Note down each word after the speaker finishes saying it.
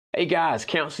Hey guys,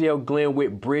 Council Glenn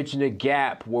with Bridging the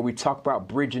Gap, where we talk about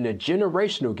bridging the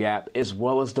generational gap as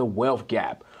well as the wealth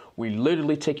gap. We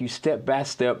literally take you step by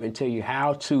step and tell you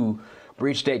how to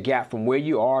bridge that gap from where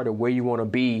you are to where you want to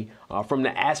be from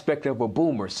the aspect of a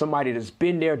boomer, somebody that's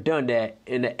been there, done that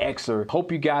in the Xer.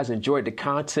 Hope you guys enjoyed the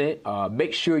content.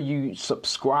 Make sure you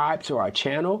subscribe to our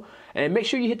channel and make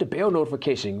sure you hit the bell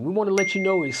notification. We want to let you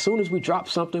know as soon as we drop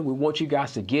something, we want you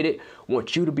guys to get it,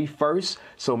 want you to be first.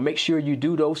 So make sure you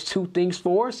do those two things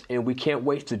for us, and we can't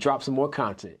wait to drop some more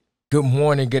content. Good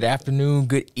morning, good afternoon,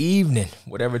 good evening,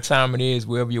 whatever time it is,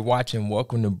 wherever you're watching.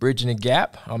 Welcome to Bridging the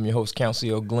Gap. I'm your host,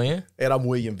 Council Glenn. And I'm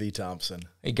William V. Thompson.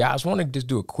 Hey, guys, I want to just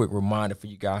do a quick reminder for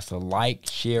you guys to like,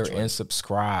 share, and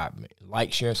subscribe.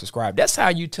 Like, share, and subscribe. That's how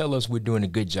you tell us we're doing a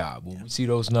good job. When we see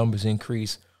those numbers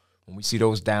increase, when we see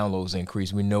those downloads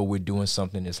increase, we know we're doing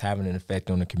something that's having an effect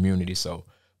on the community. So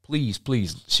please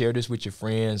share this with your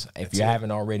friends. If you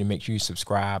haven't already, make sure you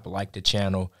subscribe, like the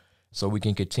channel, so we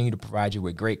can continue to provide you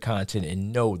with great content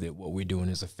and know that what we're doing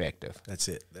is effective. That's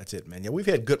it, man. Yeah, we've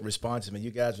had good responses, man.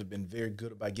 You guys have been very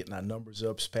good about getting our numbers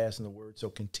up, passing the word. So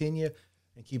continue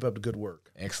and keep up the good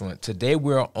work. Excellent. Today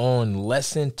we're on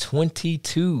lesson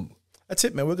 22. That's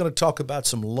it, man. We're going to talk about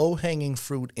some low-hanging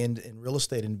fruit in real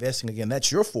estate investing. Again, that's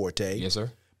your forte. Yes,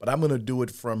 sir. But I'm going to do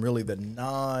it from really the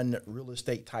non-real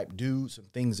estate type do's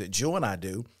and things that Joe and I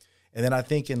do. And then I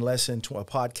think in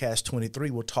podcast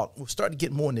 23, we'll start to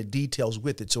get more into details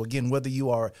with it. So again, whether you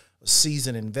are a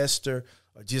seasoned investor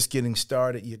or just getting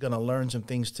started, you're going to learn some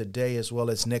things today as well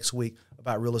as next week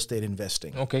about real estate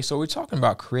investing. Okay, so we're talking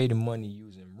about creating money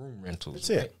using room rentals. That's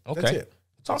it. Okay. That's it.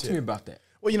 Talk to me about that.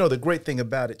 Well, you know, the great thing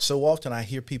about it, so often I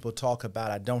hear people talk about,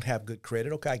 I don't have good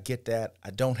credit. Okay, I get that. I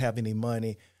don't have any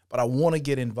money, but I want to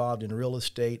get involved in real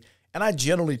estate. And I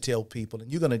generally tell people,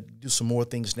 and you're going to do some more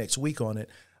things next week on it,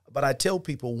 but I tell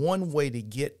people one way to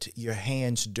get your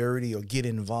hands dirty or get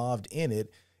involved in it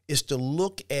is to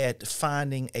look at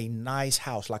finding a nice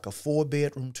house, like a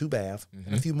 4-bedroom, 2-bath,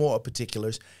 and a few more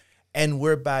particulars, and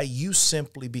whereby you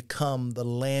simply become the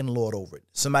landlord over it.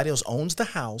 Somebody else owns the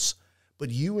house, but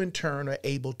you in turn are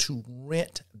able to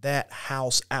rent that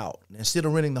house out. Instead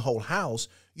of renting the whole house,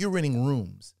 you're renting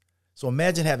rooms. So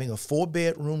imagine having a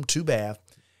 4-bedroom, 2-bath,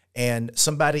 and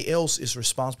somebody else is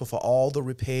responsible for all the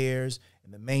repairs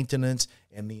and the maintenance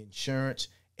and the insurance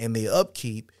and the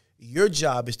upkeep. Your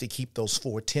job is to keep those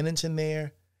 4 tenants in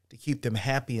there, to keep them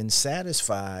happy and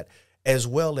satisfied, as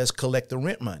well as collect the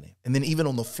rent money. And then even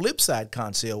on the flip side,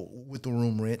 Consell, with the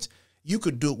room rents, you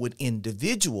could do it with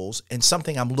individuals. And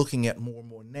something I'm looking at more and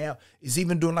more now is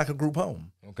even doing like a group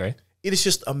home. Okay. It is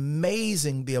just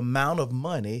amazing the amount of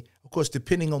money, of course,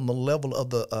 depending on the level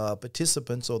of the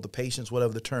participants or the patients,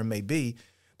 whatever the term may be,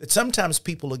 that sometimes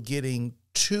people are getting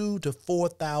 $2,000 to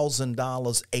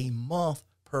 $4,000 a month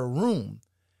per room.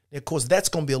 And of course, that's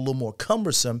going to be a little more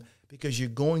cumbersome because you're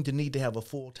going to need to have a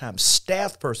full-time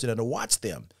staff person to watch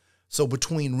them. So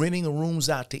between renting the rooms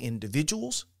out to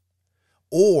individuals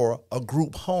or a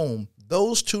group home,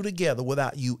 those two together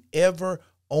without you ever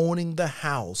owning the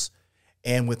house,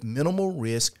 and with minimal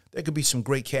risk, there could be some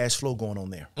great cash flow going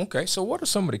on there. Okay, so what are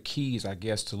some of the keys, I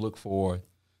guess, to look for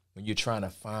when you're trying to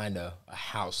find a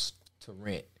house to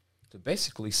rent, to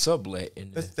basically sublet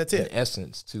in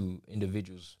essence to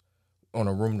individuals on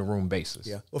a room-to-room basis?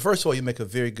 Yeah. Well, first of all, you make a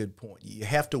very good point. You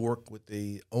have to work with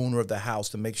the owner of the house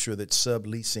to make sure that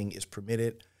subleasing is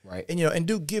permitted. Right. And, and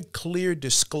do give clear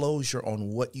disclosure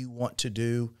on what you want to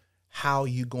do, how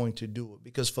you're going to do it.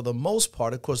 Because for the most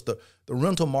part, of course, the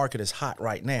rental market is hot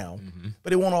right now,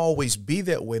 but it won't always be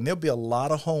that way. And there'll be a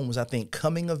lot of homes, I think,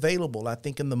 coming available, I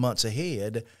think, in the months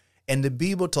ahead. And to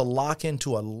be able to lock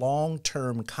into a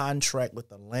long-term contract with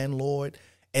the landlord,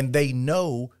 and they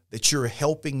know that you're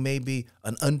helping maybe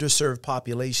an underserved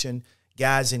population,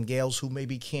 guys and gals who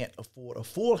maybe can't afford a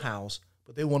full house,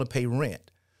 but they want to pay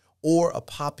rent, or a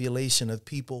population of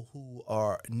people who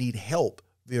need help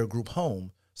via group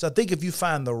home. So I think if you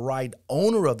find the right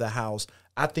owner of the house,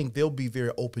 I think they'll be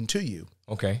very open to you.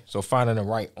 Okay, so finding the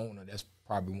right owner, that's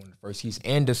probably one of the first keys,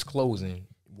 and disclosing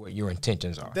what your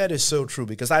intentions are. That is so true,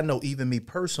 because I know even me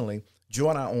personally, Joe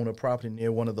and I own a property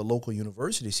near one of the local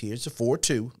universities here. It's a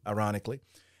 4-2, ironically.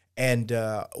 And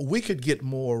we could get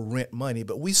more rent money,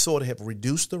 but we sort of have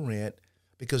reduced the rent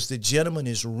because the gentleman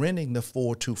is renting the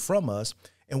 4-2 from us.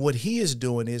 And what he is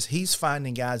doing is he's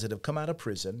finding guys that have come out of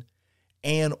prison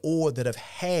and or that have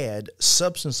had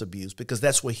substance abuse, because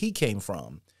that's where he came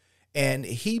from. And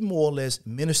he more or less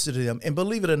ministered to them. And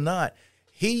believe it or not,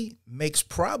 he makes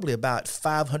probably about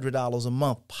 $500 a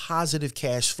month positive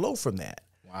cash flow from that.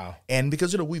 Wow. And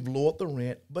because, we've lowered the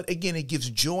rent, but again, it gives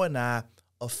Joe and I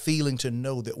a feeling to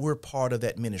know that we're part of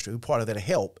that ministry, we're part of that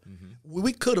help.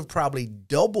 We could have probably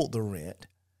doubled the rent,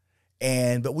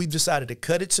 but we've decided to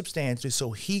cut it substantially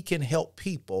so he can help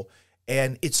people.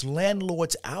 And it's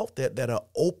landlords out there that are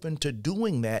open to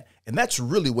doing that, and that's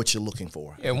really what you're looking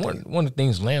for. Yeah, one of the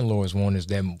things landlords want is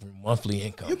that monthly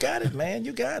income. You got it, man.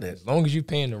 You got it. As long as you're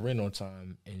paying the rent on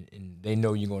time and they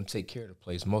know you're going to take care of the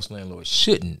place, most landlords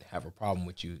shouldn't have a problem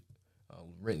with you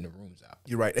renting the rooms out.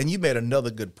 You're right. And you made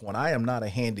another good point. I am not a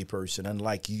handy person,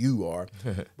 unlike you are.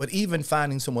 But even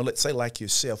finding someone, let's say like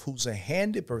yourself, who's a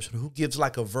handy person, who gives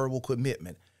like a verbal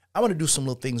commitment. I want to do some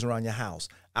little things around your house.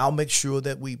 I'll make sure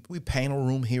that we paint a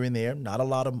room here and there, not a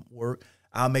lot of work.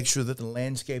 I'll make sure that the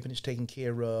landscaping is taken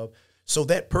care of. So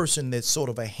that person that's sort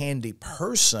of a handy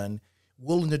person,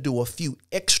 willing to do a few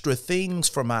extra things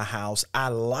for my house, I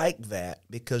like that,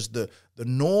 because the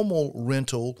normal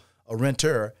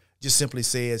renter just simply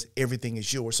says everything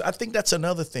is yours. So I think that's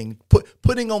another thing,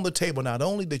 putting on the table not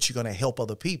only that you're going to help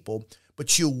other people,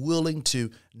 but you're willing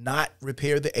to not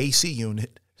repair the AC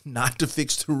unit, not to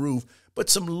fix the roof, but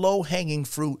some low-hanging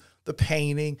fruit, the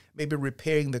painting, maybe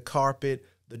repairing the carpet,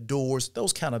 the doors,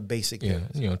 those kind of basic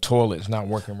things. Toilet's not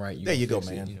working right. There you go,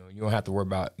 man. You don't have to worry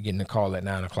about getting a call at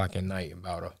 9 o'clock at night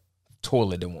about a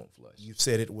toilet that won't flush. You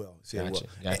said it well.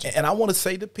 Gotcha. And I want to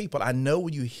say to people, I know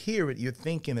when you hear it, you're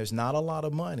thinking there's not a lot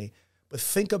of money, but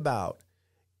think about,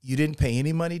 you didn't pay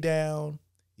any money down,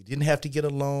 you didn't have to get a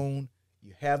loan,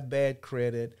 you have bad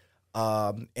credit,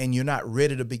 and you're not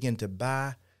ready to begin to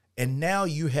buy. And now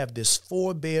you have this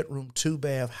 4-bedroom,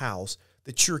 2-bath house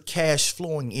that you're cash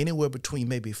flowing anywhere between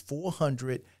maybe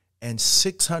 $400 and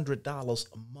 $600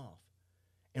 a month.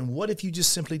 And what if you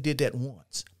just simply did that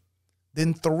once,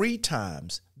 then 3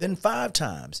 times, then 5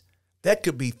 times? That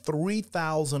could be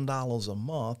 $3,000 a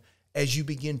month as you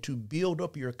begin to build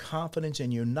up your confidence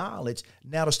and your knowledge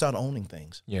now to start owning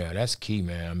things. Yeah, that's key,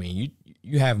 man. I mean,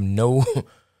 you have no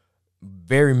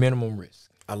very minimum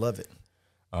risk. I love it.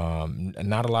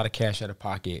 Not a lot of cash out of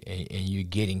pocket, and you're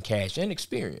getting cash and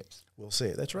experience. We'll say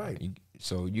it. That's right.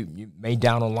 So you may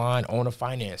down the line own or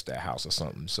finance that house or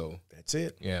something. So that's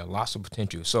it. Yeah, lots of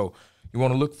potential. So you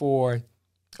want to look for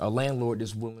a landlord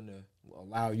that's willing to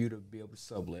allow you to be able to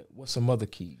sublet. What's some other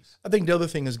keys? I think the other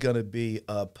thing is going to be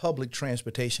public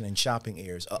transportation and shopping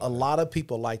areas. A lot of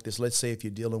people like this. Let's say if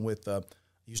you're dealing with,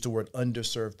 use the word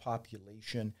underserved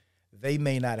population, they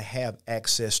may not have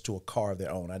access to a car of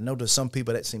their own. I know to some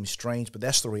people that seems strange, but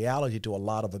that's the reality to a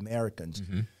lot of Americans.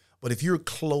 Mm-hmm. But if you're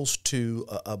close to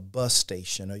a bus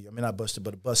station, not a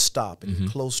bus stop, and you're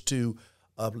close to,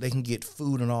 they can get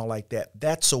food and all like that,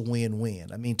 that's a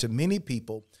win-win. I mean, to many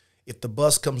people, if the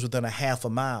bus comes within a half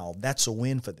a mile, that's a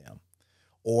win for them.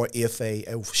 Or if a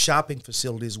shopping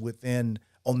facility is within,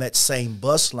 on that same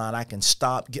bus line, I can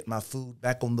stop, get my food,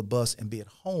 back on the bus, and be at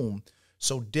home.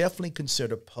 So definitely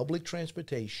consider public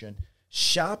transportation,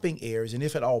 shopping areas, and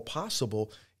if at all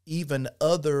possible, even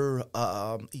other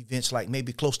events like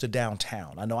maybe close to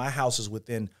downtown. I know our house is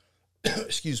within,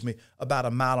 about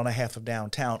 1.5 miles of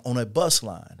downtown on a bus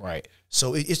line. Right.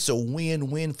 So it's a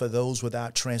win-win for those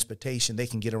without transportation. They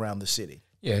can get around the city.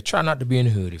 Yeah, try not to be in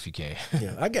the hood if you can.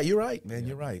 Yeah, you're right, man.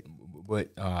 You're right. But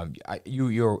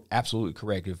you're absolutely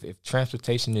correct. If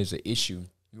transportation is an issue,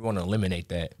 you want to eliminate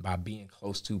that by being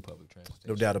close to public transportation.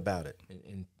 No doubt about it.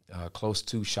 And close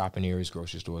to shopping areas,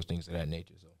 grocery stores, things of that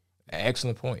nature. So,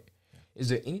 excellent point. Is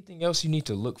there anything else you need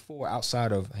to look for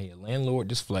outside of, hey, a landlord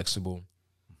that's flexible,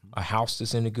 a house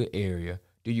that's in a good area?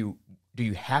 Do you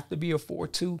have to be a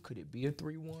 4-2? Could it be a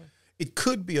 3-1? It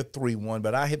could be a 3-1,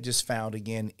 but I have just found,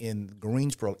 again, in the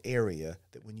Greensboro area,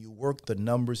 that when you work the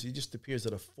numbers, it just appears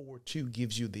that a 4-2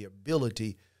 gives you the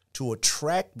ability to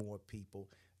attract more people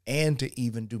and to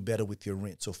even do better with your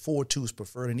rent. So 4-2 is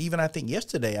preferred. And even I think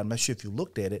yesterday, I'm not sure if you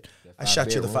looked at it, I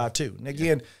shot you the 5-2. And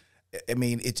again, I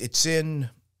mean, it's in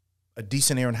a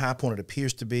decent area in High Point. It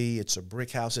appears to be. It's a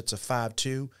brick house. It's a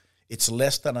 5-2. It's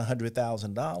less than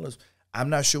 $100,000. I'm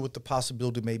not sure what the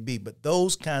possibility may be, but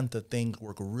those kinds of things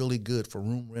work really good for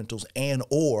room rentals and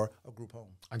or a group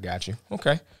home. I got you.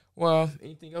 Okay. Well,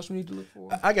 anything else we need to look for?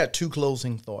 I got 2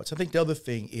 closing thoughts. I think the other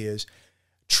thing is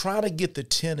try to get the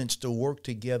tenants to work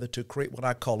together to create what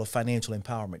I call a financial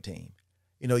empowerment team.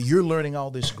 You know, you're learning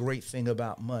all this great thing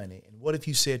about money. And what if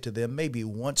you said to them maybe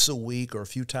once a week or a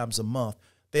few times a month,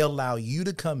 they allow you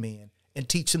to come in and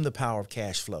teach them the power of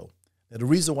cash flow. Now, the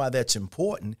reason why that's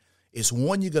important is,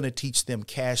 one, you're going to teach them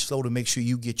cash flow to make sure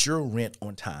you get your rent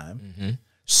on time. Mm-hmm.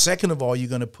 Second of all, you're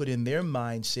going to put in their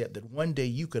mindset that one day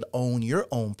you could own your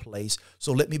own place.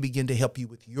 So let me begin to help you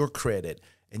with your credit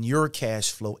and your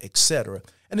cash flow, et cetera.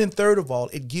 And then third of all,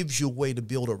 it gives you a way to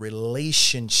build a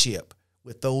relationship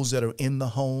with those that are in the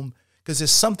home. because there's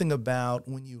something about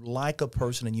when you like a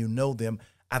person and you know them,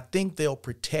 I think they'll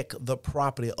protect the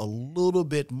property a little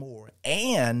bit more.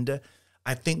 And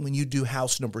I think when you do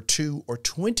house number 2 or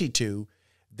 22,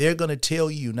 they're going to tell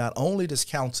you not only does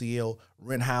Council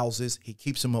rent houses, he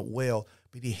keeps them up well,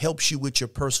 but he helps you with your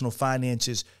personal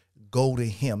finances. Go to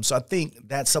him. So I think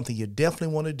that's something you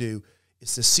definitely want to do,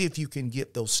 is to see if you can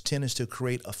get those tenants to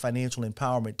create a financial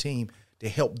empowerment team to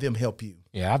help them help you.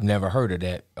 Yeah, I've never heard of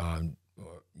that,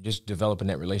 just developing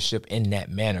that relationship in that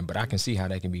manner, but I can see how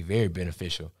that can be very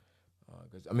beneficial.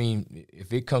 'Cause, I mean,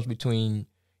 if it comes between,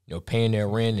 paying their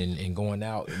rent and going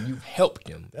out, and you've helped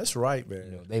them. That's right,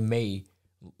 man. They may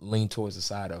lean towards the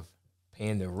side of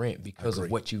paying their rent because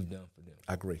of what you've done for them.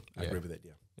 I agree. I agree with that,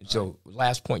 yeah. So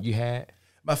last point you had?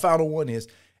 My final one is,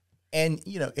 and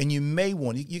you may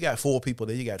want, you got 4 people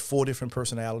there, you got 4 different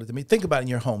personalities. I mean, think about it in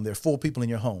your home. There are 4 people in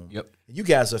your home. Yep. You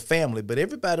guys are family, but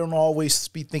everybody don't always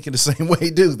be thinking the same way,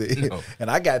 do they? No.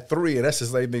 And I got 3, and that's the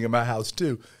same thing in my house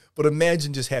too. But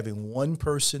imagine just having one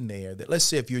person there that, let's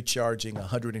say if you're charging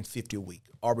 $150 a week,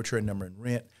 arbitrary number in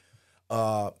rent,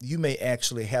 you may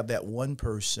actually have that one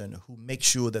person who makes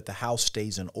sure that the house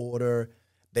stays in order.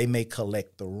 They may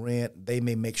collect the rent. They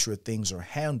may make sure things are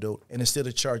handled. And instead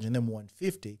of charging them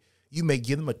 $150, you may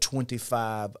give them a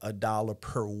 $25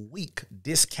 per week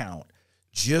discount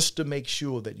just to make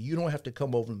sure that you don't have to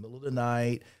come over in the middle of the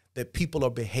night, that people are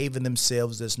behaving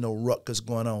themselves, there's no ruckus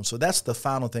going on. So that's the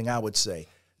final thing I would say.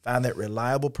 Find that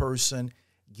reliable person,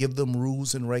 give them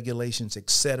rules and regulations,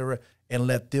 etc., and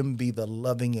let them be the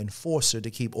loving enforcer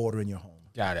to keep order in your home.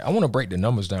 Got it. I want to break the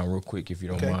numbers down real quick, if you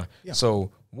don't mind. Yeah.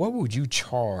 So what would you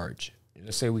charge?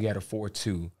 Let's say we got a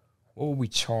 4-2. What would we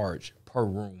charge per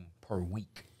room per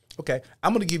week? Okay.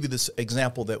 I'm going to give you this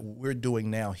example that we're doing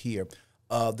now here.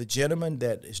 The gentleman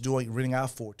that is renting our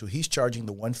 4-2, he's charging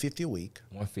the $150 a week.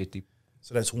 $150.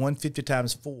 So that's $150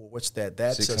 times 4. What's that?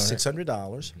 That's $600.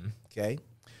 Mm-hmm. Okay.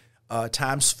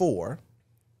 Times 4,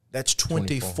 that's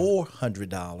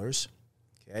 $2,400.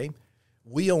 Okay.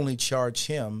 We only charge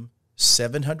him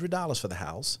 $700 for the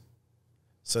house.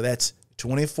 So that's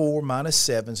 24 minus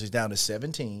 7, so he's down to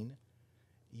 17.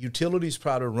 Utilities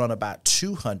probably run about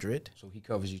 $200. So he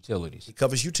covers utilities. He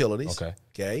covers utilities. Okay.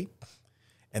 Okay.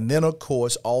 And then, of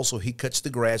course, also he cuts the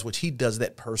grass, which he does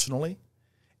that personally.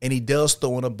 And he does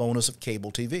throw in a bonus of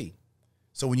cable TV.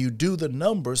 So when you do the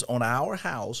numbers on our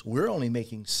house, we're only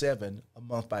making $7 a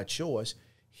month by choice.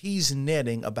 He's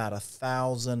netting about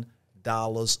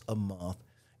 $1,000 a month.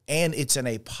 And it's in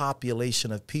a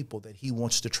population of people that he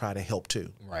wants to try to help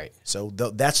too. Right. So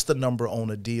that's the number on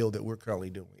a deal that we're currently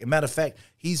doing. As a matter of fact,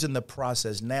 he's in the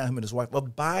process now, him and his wife,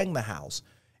 of buying the house.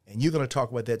 And you're going to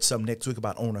talk about that some next week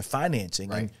about owner financing.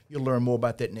 Right. And you'll learn more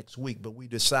about that next week. But we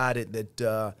decided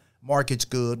that market's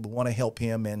good. We want to help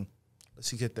him, and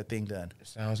let's get that thing done.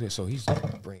 Sounds good. So he's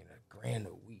bringing $1,000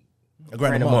 a week.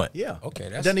 $1,000 a month. Yeah. Okay. He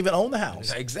doesn't even own the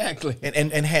house. Exactly.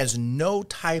 And has no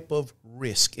type of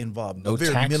risk involved. No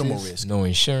very taxes, minimal risk. No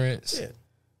insurance. That's it.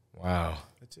 Wow.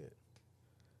 That's it.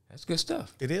 That's good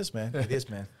stuff. It is, man. It is,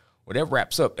 man. Well, that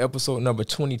wraps up episode number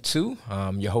 22.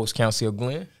 Your host, Council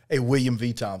Glenn. Hey, William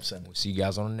V. Thompson. We'll see you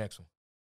guys on the next one.